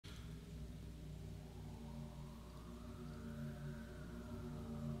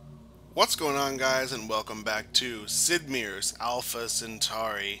What's going on, guys, and welcome back to Sidmir's Alpha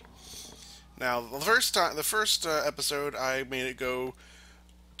Centauri. Now, the first episode, I made it go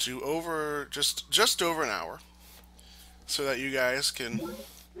to over just over an hour, so that you guys can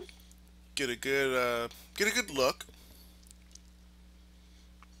get a good look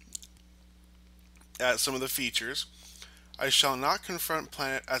at some of the features. I shall not confront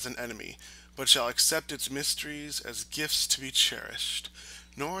planet as an enemy, but shall accept its mysteries as gifts to be cherished.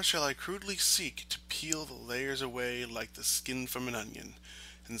 Nor shall I crudely seek to peel the layers away like the skin from an onion.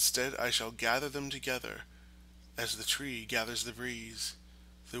 Instead, I shall gather them together as the tree gathers the breeze.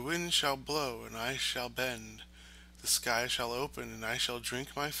 The wind shall blow, and I shall bend. The sky shall open, and I shall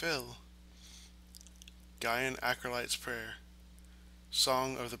drink my fill. Gaian Acolyte's Prayer.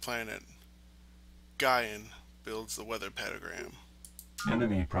 Song of the Planet. Gaian builds the weather pentagram.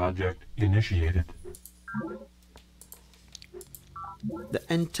 Enemy project initiated. The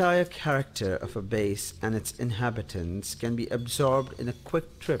entire character of a base and its inhabitants can be absorbed in a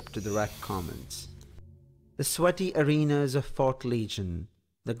quick trip to the Rack Commons. The sweaty arenas of Fort Legion,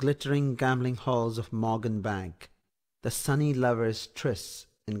 the glittering gambling halls of Morgan Bank, the sunny lovers' trysts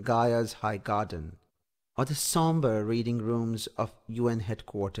in Gaia's High Garden, or the somber reading rooms of UN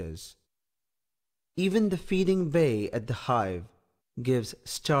headquarters. Even the feeding bay at the Hive gives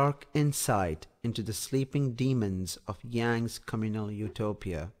stark insight into the sleeping demons of Yang's communal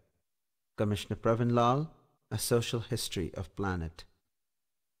utopia. Commissioner Pravin Lal, A Social History of Planet.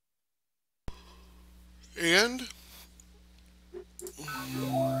 And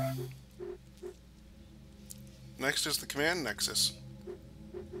next is the command nexus.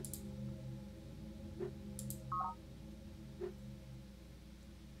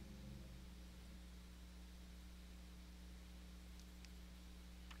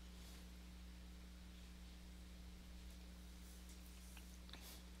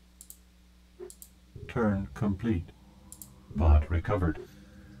 Turn complete. Bot recovered.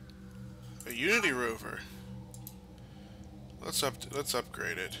 A Unity rover. Let's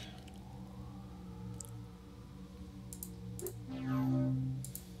upgrade it.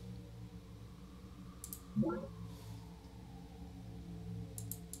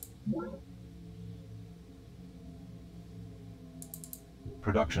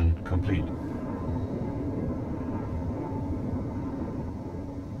 Production complete.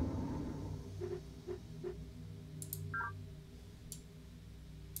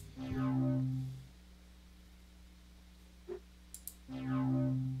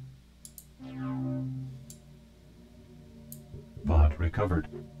 Bot recovered.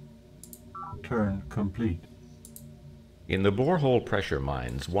 Turn complete. In the borehole pressure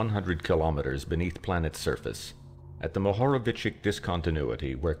mines 100 kilometers beneath planet's surface, at the Mohorovičić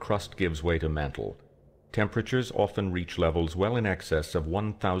discontinuity where crust gives way to mantle, temperatures often reach levels well in excess of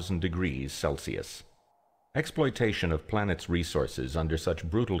 1,000 degrees Celsius. Exploitation of planet's resources under such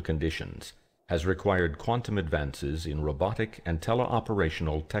brutal conditions has required quantum advances in robotic and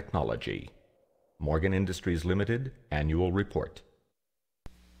teleoperational technology. Morgan Industries Limited Annual Report.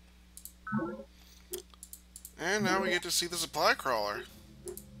 And now we get to see the supply crawler.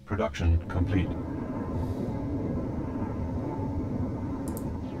 Production complete.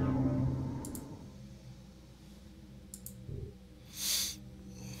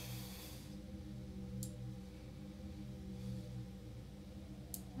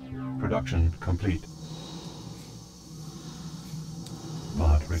 Production complete.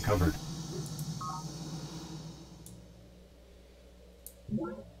 Bot recovered.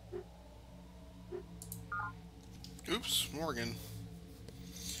 Oops, Morgan.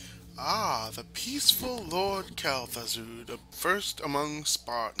 Ah, the peaceful Lord Calthazud, the first among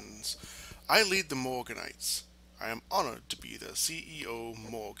Spartans. I lead the Morganites. I am honored to be the CEO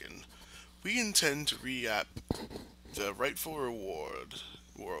Morgan. We intend to reap the rightful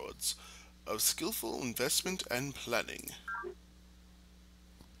rewards of skillful investment and planning.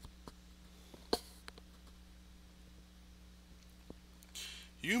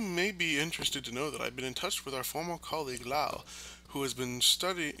 You may be interested to know that I've been in touch with our former colleague Lau, who has been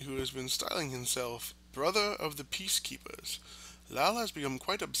styling himself Brother of the Peacekeepers. Lau has become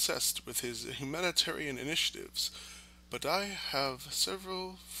quite obsessed with his humanitarian initiatives, but I have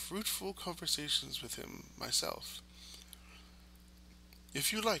several fruitful conversations with him myself.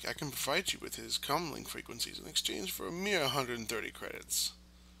 If you like, I can provide you with his comlink frequencies in exchange for a mere 130 credits.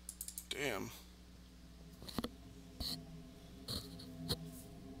 Damn.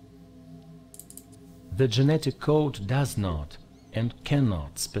 The genetic code does not and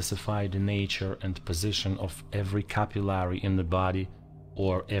cannot specify the nature and position of every capillary in the body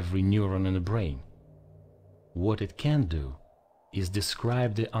or every neuron in the brain. What it can do is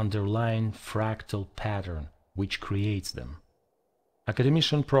describe the underlying fractal pattern which creates them.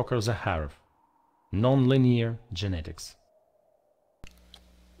 Academician Prokhor Zakharov, Nonlinear Genetics.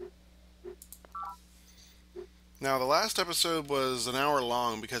 Now, the last episode was an hour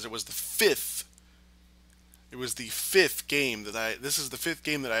long because it was the fifth. It was the fifth game this is the fifth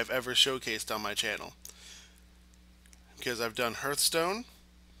game that I've ever showcased on my channel. Because I've done Hearthstone,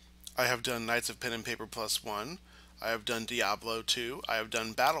 I have done Knights of Pen and Paper Plus 1, I have done Diablo 2, I have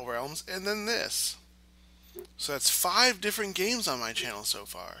done Battle Realms, and then this. So that's 5 different games on my channel so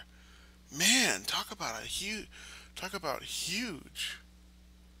far. Man, talk about huge.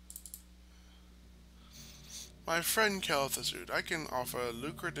 My friend Kalthazud, I can offer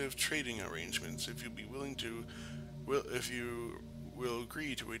lucrative trading arrangements if you will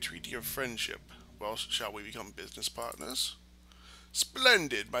agree to a treaty of friendship. Well, shall we become business partners?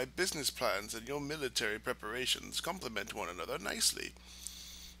 Splendid! My business plans and your military preparations complement one another nicely.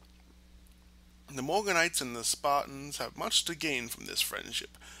 The Morganites and the Spartans have much to gain from this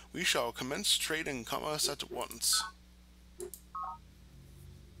friendship. We shall commence trade and commerce at once.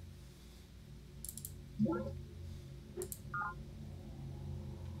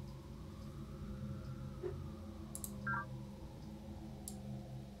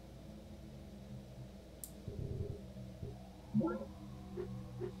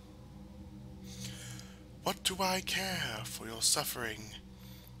 What do I care for your suffering?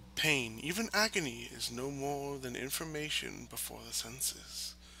 Pain, even agony, is no more than information before the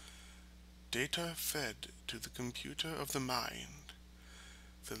senses. Data fed to the computer of the mind.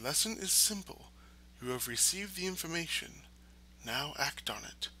 The lesson is simple. You have received the information. Now act on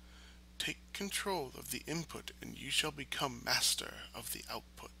it. Take control of the input and you shall become master of the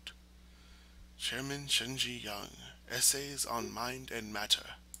output. Chairman Shenji Young, Essays on Mind and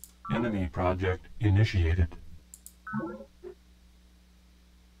Matter. Enemy project initiated.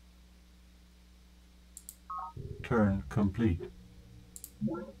 Turn complete.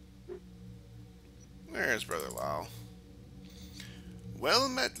 There's Brother Lau. Well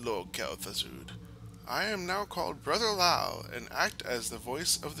met, Lord Kalthazud. I am now called Brother Lau and act as the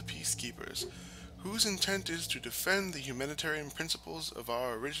voice of the peacekeepers, whose intent is to defend the humanitarian principles of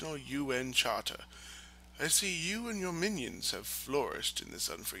our original UN Charter. I see you and your minions have flourished in this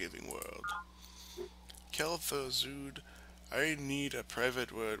unforgiving world. Kalthazud, I need a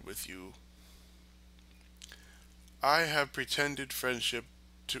private word with you. I have pretended friendship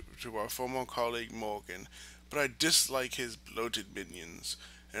to our former colleague Morgan, but I dislike his bloated minions,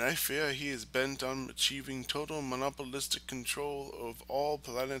 and I fear he is bent on achieving total monopolistic control of all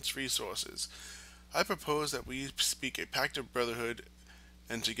planet's resources. I propose that we speak a pact of brotherhood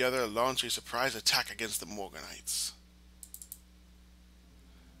and together launch a surprise attack against the Morganites.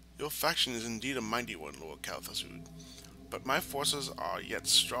 Your faction is indeed a mighty one, Lord Kalthazud, but my forces are yet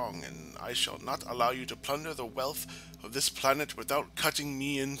strong, and I shall not allow you to plunder the wealth of this planet without cutting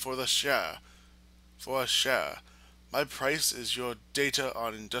me in for a share. My price is your data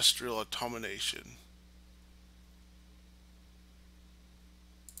on industrial automation.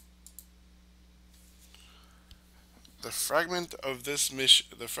 The fragmentation of this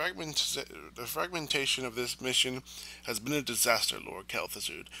mission has been a disaster, Lord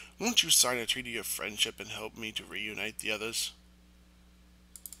Kalthazud. Won't you sign a treaty of friendship and help me to reunite the others?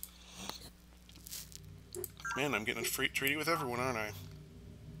 Man, I'm getting a free treaty with everyone, aren't I?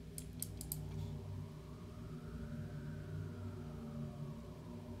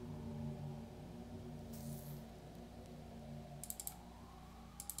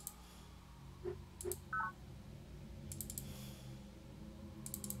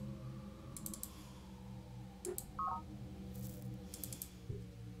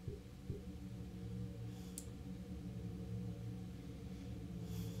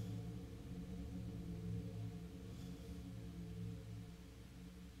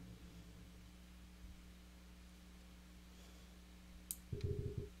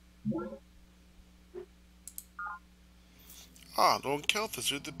 Ah, Lord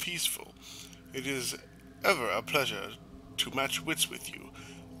Kalthazud the Peaceful. It is ever a pleasure to match wits with you.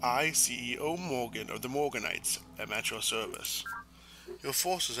 I, CEO Morgan of the Morganites, am at your service. Your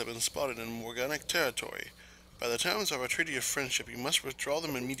forces have been spotted in Morganic territory. By the terms of our treaty of friendship, you must withdraw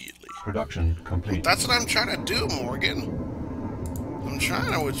them immediately. Production complete. That's what I'm trying to do, Morgan. I'm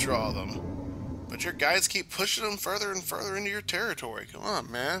trying to withdraw them. But your guys keep pushing them further and further into your territory. Come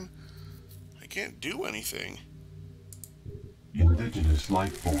on, man. I can't do anything. Indigenous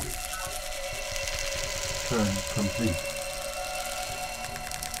life force. Turn complete.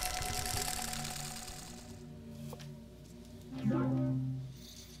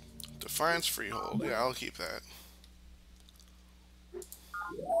 Defiance Freehold. Yeah, I'll keep that.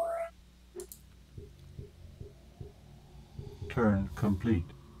 Turn complete.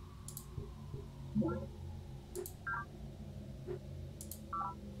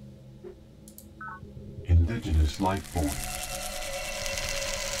 Indigenous life form.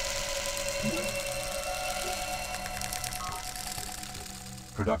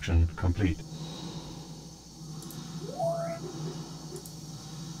 Production complete.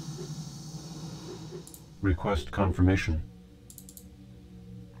 Request confirmation.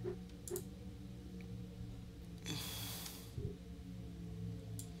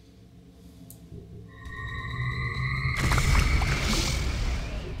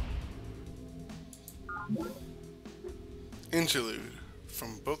 Interlude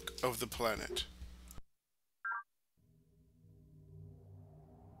from Book of the Planet.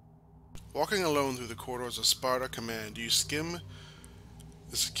 Walking alone through the corridors of Sparta Command, you skim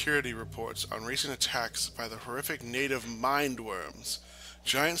the security reports on recent attacks by the horrific native mindworms.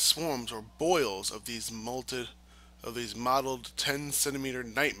 Giant swarms or boils of these mottled 10-centimeter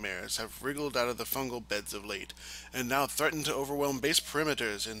nightmares have wriggled out of the fungal beds of late, and now threaten to overwhelm base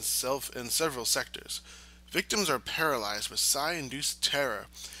perimeters in several sectors. Victims are paralyzed with psi-induced terror,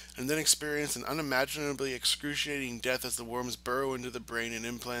 and then experience an unimaginably excruciating death as the worms burrow into the brain and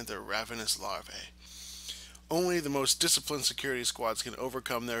implant their ravenous larvae. Only the most disciplined security squads can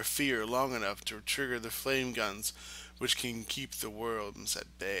overcome their fear long enough to trigger the flame guns which can keep the worms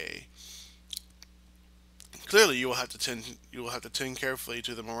at bay. Clearly, you will have to tend carefully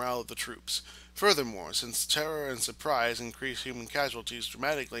to the morale of the troops. Furthermore, since terror and surprise increase human casualties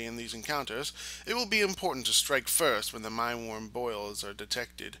dramatically in these encounters, it will be important to strike first when the mindworm boils are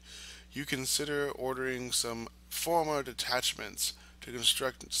detected. You consider ordering some former detachments to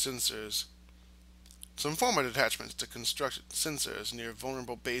construct sensors near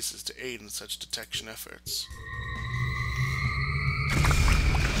vulnerable bases to aid in such detection efforts.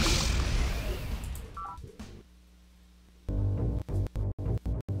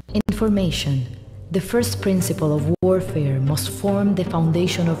 Information. The first principle of warfare must form the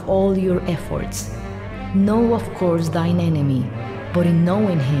foundation of all your efforts. Know, of course, thine enemy, but in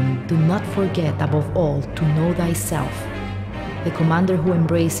knowing him, do not forget above all to know thyself. The commander who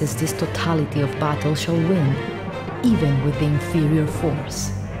embraces this totality of battle shall win, even with the inferior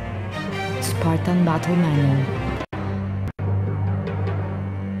force. Spartan Battle Manual.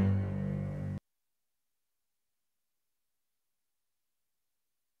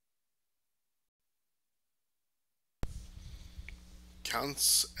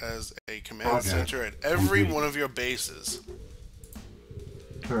 Counts as a command center at every one of your bases.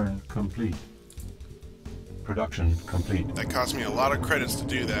 Turn complete. Production complete. That cost me a lot of credits to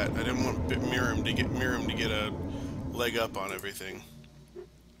do that. I didn't want Miriam to get a leg up on everything.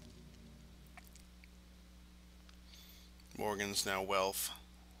 Morgan's now wealth,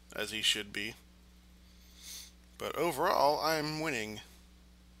 as he should be. But overall, I'm winning.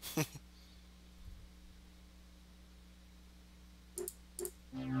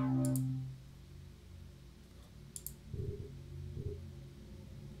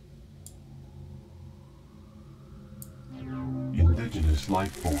 Indigenous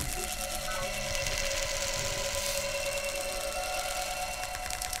life form.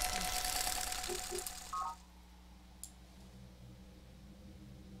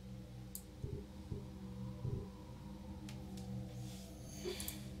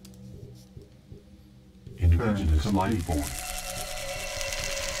 Indigenous life form.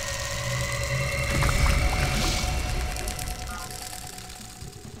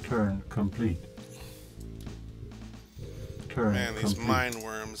 Turn complete. Turn Man, these complete. mind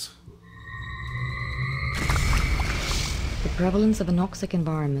worms. The prevalence of anoxic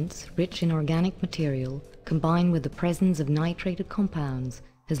environments, rich in organic material, combined with the presence of nitrated compounds,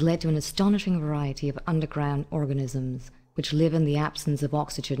 has led to an astonishing variety of underground organisms, which live in the absence of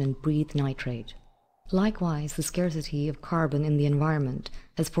oxygen and breathe nitrate. Likewise, the scarcity of carbon in the environment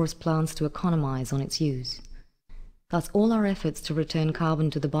has forced plants to economize on its use. Thus, all our efforts to return carbon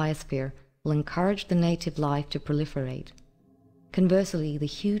to the biosphere will encourage the native life to proliferate. Conversely, the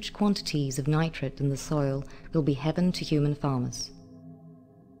huge quantities of nitrate in the soil will be heaven to human farmers.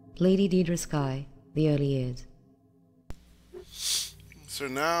 Lady Deidre Sky, The Early Years. So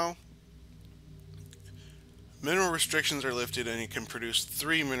now, mineral restrictions are lifted and you can produce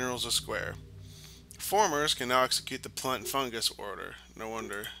 3 minerals a square. Formers can now execute the plant and fungus order.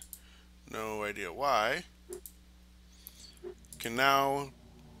 No idea why. Can now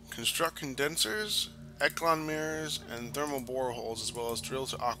construct condensers, Echelon mirrors, and thermal boreholes, as well as drill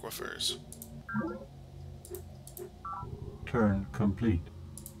to aquifers. Turn complete.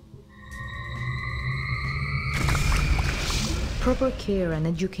 Proper care and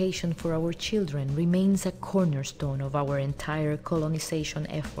education for our children remains a cornerstone of our entire colonization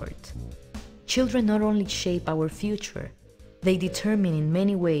effort. Children not only shape our future, they determine in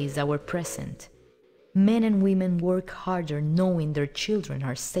many ways our present. Men and women work harder knowing their children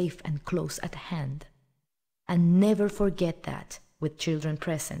are safe and close at hand. And never forget that, with children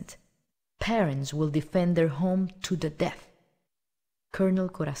present, parents will defend their home to the death. Colonel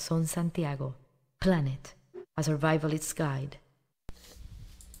Corazon Santiago, Planet, a Survivalist's Guide.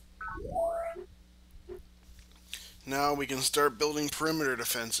 Now we can start building perimeter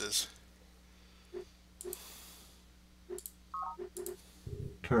defenses.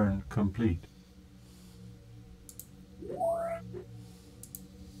 Turn complete.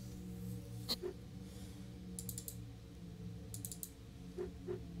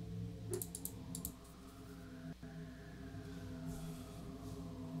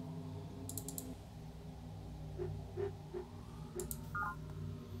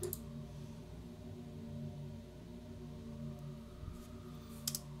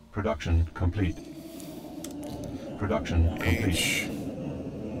 Production complete. Production complete. H.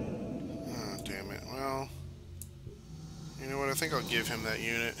 Oh, damn it. Well, you know what? I think I'll give him that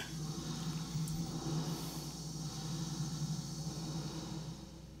unit.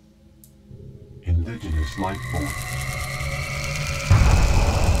 Indigenous life form.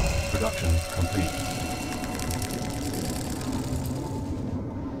 Production complete.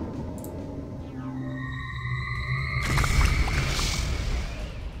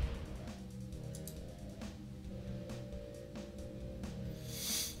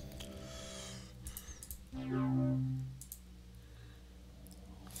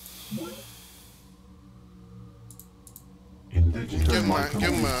 Indigenous Give him life give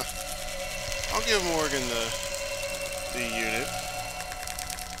him form. I'll give Morgan the unit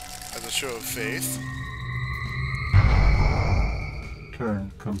as a show of faith.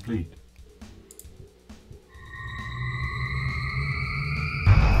 Turn complete.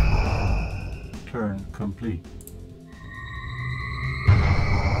 Turn complete.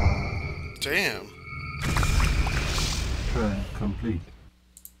 Damn. Turn complete.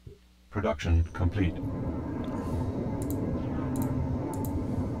 Production complete.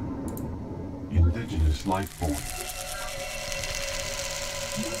 Indigenous life form.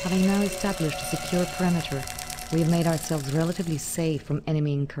 Having now established a secure perimeter, we have made ourselves relatively safe from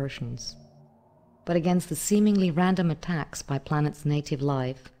enemy incursions. But against the seemingly random attacks by planet's native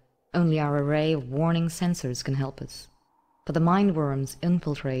life, only our array of warning sensors can help us. For the mindworms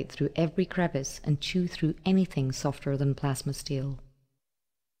infiltrate through every crevice and chew through anything softer than plasma steel.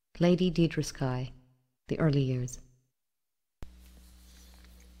 Lady Deidre Sky, The Early Years.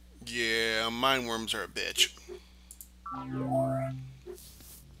 Yeah, mindworms are a bitch.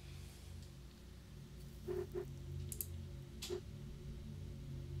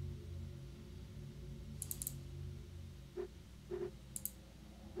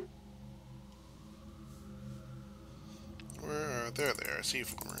 Where are there? They are sea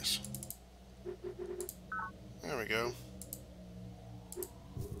formers. There we go.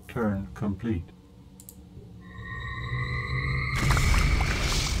 Turn complete.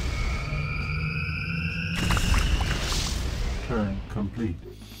 Turn complete.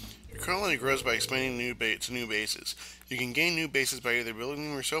 Your colony grows by expanding to new bases. You can gain new bases by either building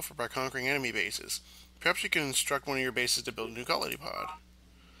them yourself or by conquering enemy bases. Perhaps you can instruct one of your bases to build a new colony pod.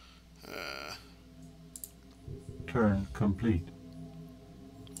 Turn complete.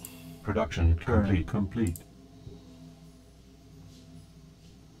 Production complete. Complete.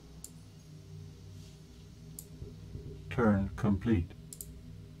 Turn complete.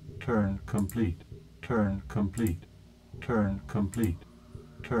 Turn complete. Turn complete. Turn complete.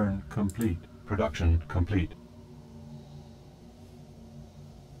 Turn complete. Production complete.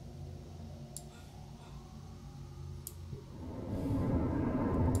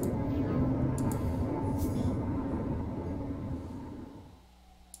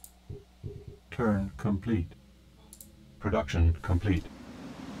 Turn complete. Production complete.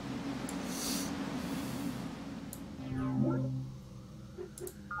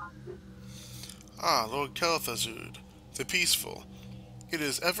 Ah, Lord Kel'Thuzad, the Peaceful. It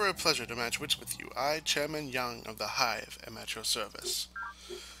is ever a pleasure to match wits with you. I, Chairman Young of the Hive, am at your service.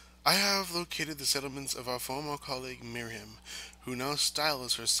 I have located the settlements of our former colleague Miriam, who now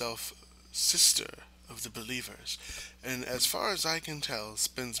styles herself Sister of the Believers, and as far as I can tell,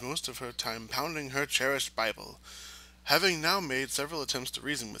 spends most of her time pounding her cherished Bible. Having now made several attempts to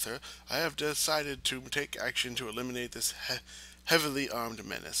reason with her, I have decided to take action to eliminate this heavily armed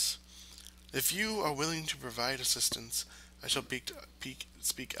menace. If you are willing to provide assistance, I shall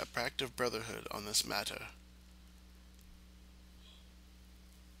speak a pact of brotherhood on this matter.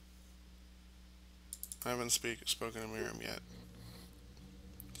 I haven't spoken to Miriam yet.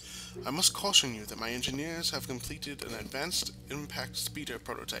 I must caution you that my engineers have completed an advanced impact speeder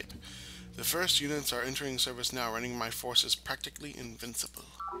prototype. The first units are entering service now, rendering my forces practically invincible.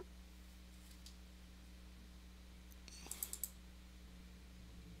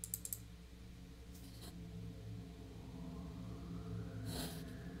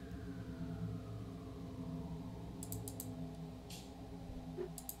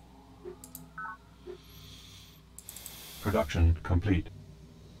 Production complete.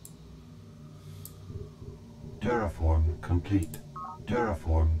 Terraform complete.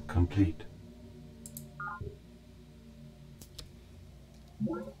 Terraform complete.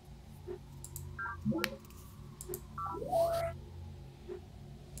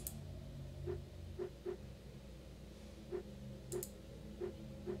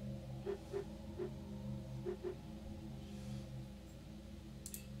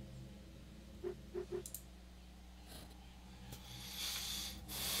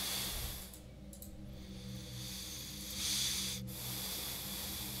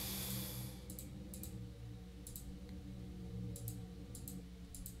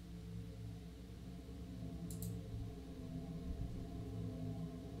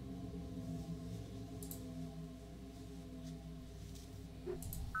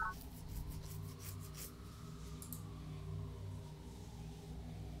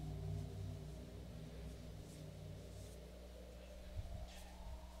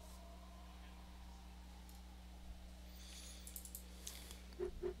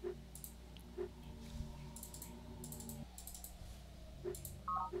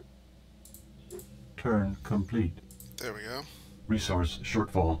 Turn complete. There we go. Resource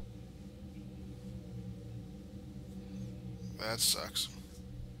shortfall. That sucks.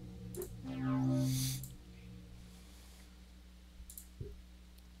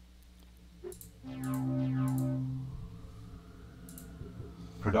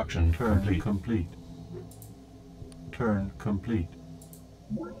 Production currently complete. Turn complete.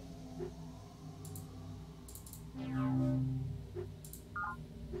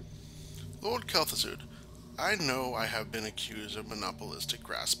 Lord Kelthasud, I know I have been accused of monopolistic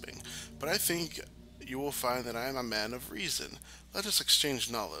grasping, but I think you will find that I am a man of reason. Let us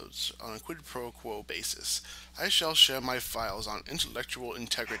exchange knowledge on a quid pro quo basis. I shall share my files on intellectual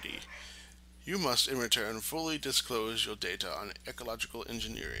integrity. You must, in return, fully disclose your data on ecological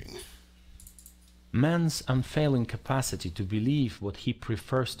engineering. Man's unfailing capacity to believe what he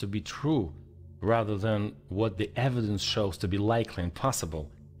prefers to be true, rather than what the evidence shows to be likely and possible,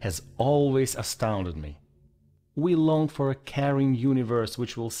 has always astounded me. We long for a caring universe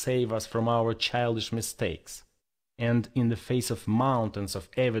which will save us from our childish mistakes, and in the face of mountains of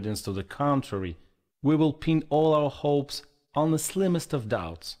evidence to the contrary, we will pin all our hopes on the slimmest of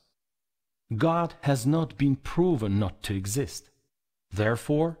doubts. God has not been proven not to exist.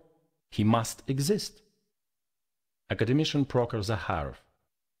 Therefore, he must exist. Academician Procor Zaharov,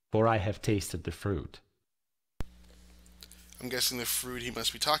 for I have tasted the fruit. I'm guessing the fruit he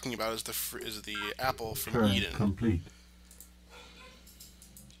must be talking about is the apple from Turn Eden. complete.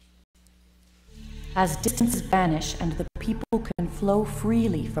 As distances vanish and the people can flow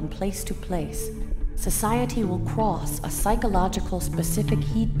freely from place to place, society will cross a psychological specific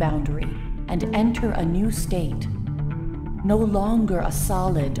heat boundary and enter a new state. No longer a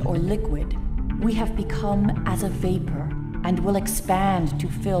solid or liquid, we have become as a vapor and will expand to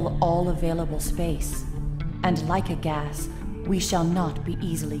fill all available space. And like a gas, we shall not be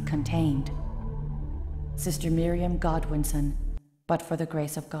easily contained. Sister Miriam Godwinson, but for the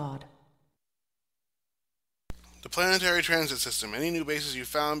grace of God. The planetary transit system. Any new bases you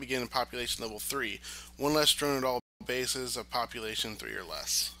found begin in population level 3. One less drone at all bases of population 3 or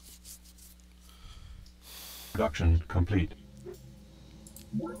less. Production complete.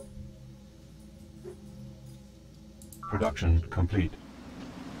 Production complete.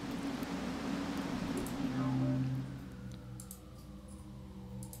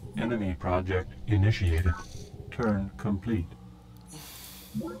 Enemy project initiated. Turn complete.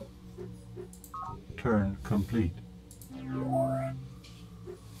 Turn complete.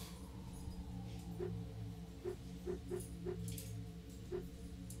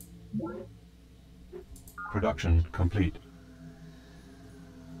 Production complete.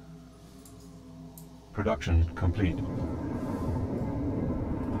 Production complete.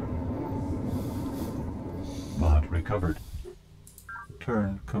 Mod recovered.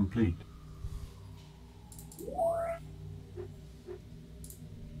 Turn complete.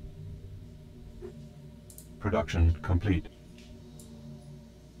 Production complete.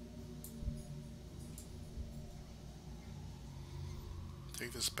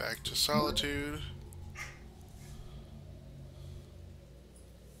 Take this back to Solitude.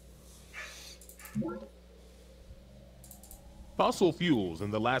 Fossil fuels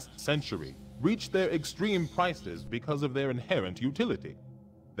in the last century reached their extreme prices because of their inherent utility.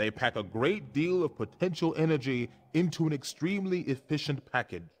 They pack a great deal of potential energy into an extremely efficient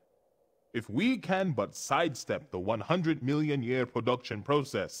package. If we can but sidestep the 100 million year production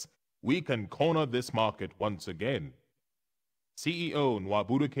process, we can corner this market once again. CEO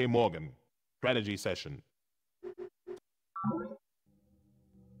Nwabuduke Morgan, Strategy Session.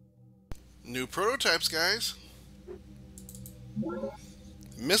 New prototypes, guys.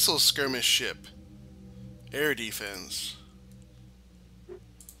 Missile skirmish ship. Air defense.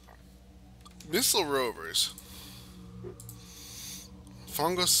 Missile rovers.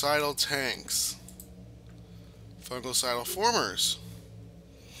 Fungicidal tanks. Fungicidal formers.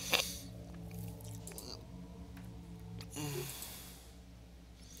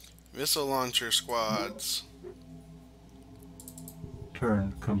 Missile launcher squads.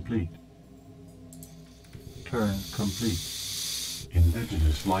 Turn complete. Turn complete.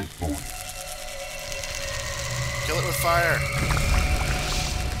 Indigenous life form. Kill it with fire.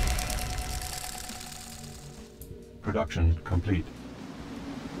 Production complete.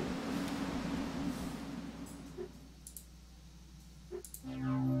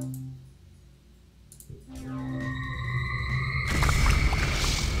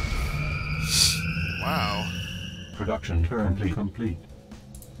 Wow. Production turn complete.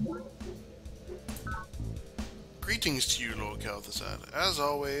 Greetings to you, Lord Kel'Thuzad. As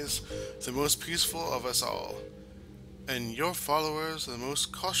always, the most peaceful of us all. And your followers, the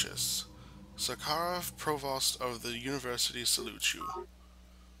most cautious. Sakharov, Provost of the University, salutes you.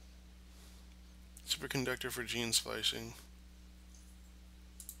 Superconductor for gene splicing.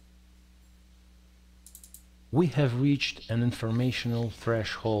 We have reached an informational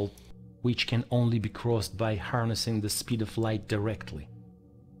threshold which can only be crossed by harnessing the speed of light directly.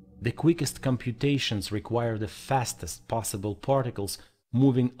 The quickest computations require the fastest possible particles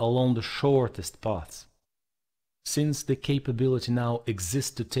moving along the shortest paths. Since the capability now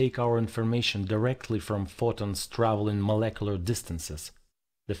exists to take our information directly from photons traveling molecular distances,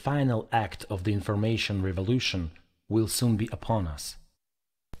 the final act of the information revolution will soon be upon us.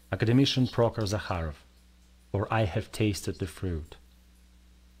 Academician Prokhor Zakharov, for I have tasted the fruit.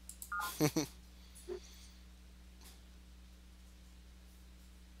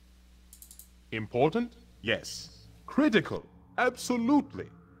 Important? Yes. Critical? Absolutely.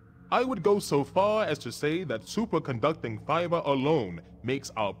 I would go so far as to say that superconducting fiber alone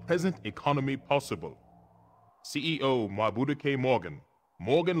makes our present economy possible. CEO Nwabuduke Morgan,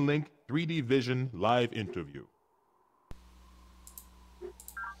 Morgan Link 3D Vision live interview.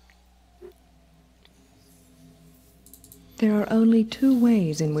 There are only two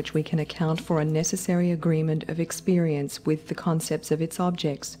ways in which we can account for a necessary agreement of experience with the concepts of its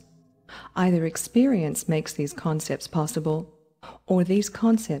objects. Either experience makes these concepts possible, or these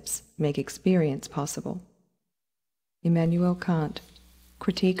concepts make experience possible. Immanuel Kant,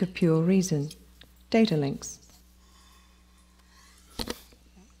 Critique of Pure Reason, Data Links.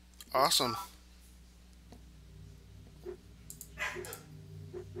 Awesome.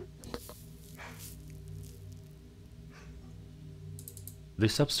 The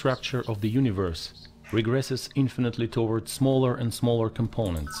substructure of the universe regresses infinitely toward smaller and smaller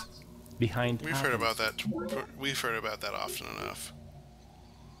components. Behind We've heard about that. We've heard about that often enough.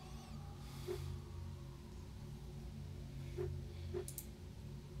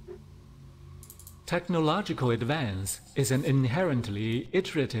 Technological advance is an inherently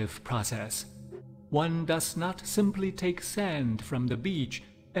iterative process. One does not simply take sand from the beach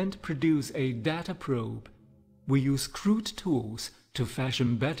and produce a data probe. We use crude tools to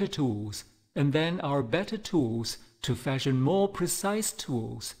fashion better tools, and then our better tools to fashion more precise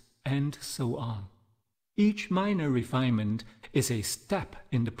tools, and so on. Each minor refinement is a step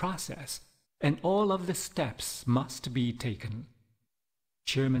in the process, and all of the steps must be taken.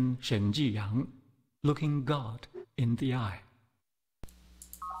 Chairman Shen Jiyang, looking God in the eye.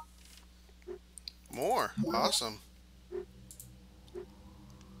 More. Awesome.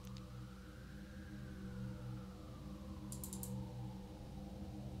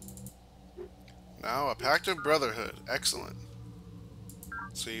 Now a pact of brotherhood. Excellent.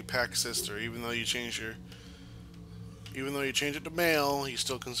 So you pack sister, even though you change it to male, he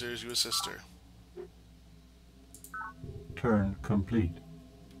still considers you a sister. Turn complete.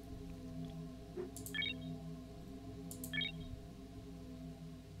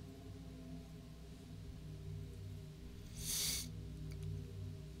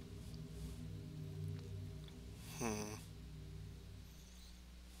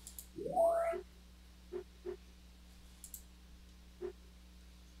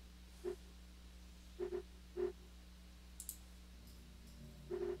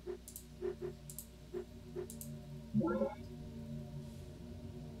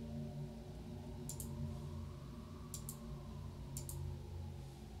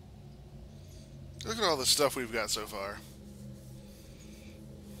 at all the stuff we've got so far.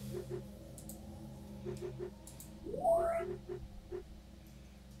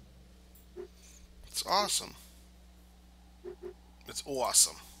 It's awesome. It's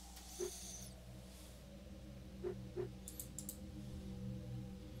awesome.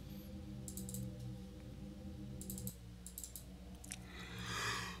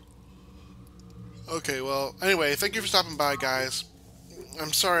 Okay, well, anyway, thank you for stopping by, guys.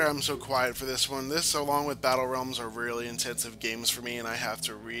 I'm sorry I'm so quiet for this one. This, along with Battle Realms, are really intensive games for me, and I have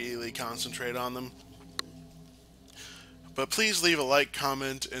to really concentrate on them. But please leave a like,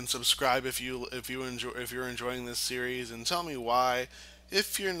 comment, and subscribe if you're enjoying this series, and tell me why.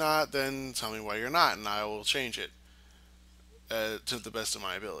 If you're not, then tell me why you're not, and I will change it to the best of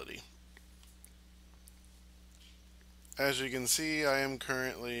my ability. As you can see, I am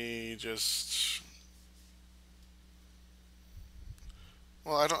currently just...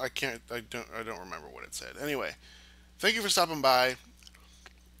 Well, I don't remember what it said. Anyway, thank you for stopping by,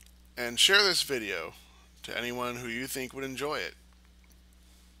 and share this video to anyone who you think would enjoy it.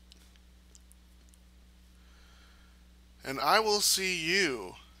 And I will see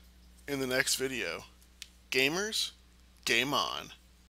you in the next video. Gamers, game on.